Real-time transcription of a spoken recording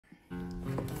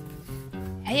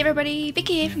Hey everybody,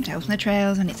 Vicky here from Tales from the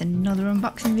Trails, and it's another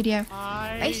unboxing video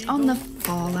based on the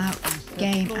Fallout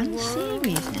game and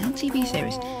series now, TV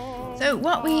series. So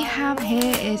what we have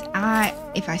here is,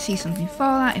 if I see something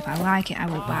Fallout, if I like it, I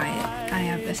will buy it. I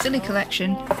have a silly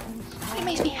collection, it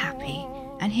makes me happy.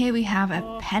 And here we have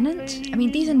a Pennant. I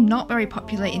mean, these are not very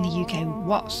popular in the UK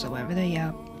whatsoever, they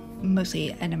are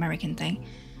mostly an American thing.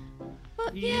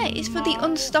 But yeah, it's for the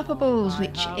Unstoppables,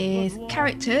 which is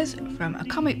characters from a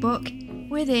comic book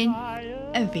within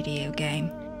a video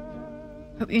game.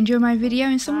 Hope you enjoy my video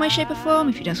in some way, shape or form.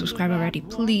 If you don't subscribe already,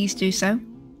 please do so.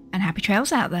 And happy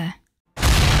trails out there.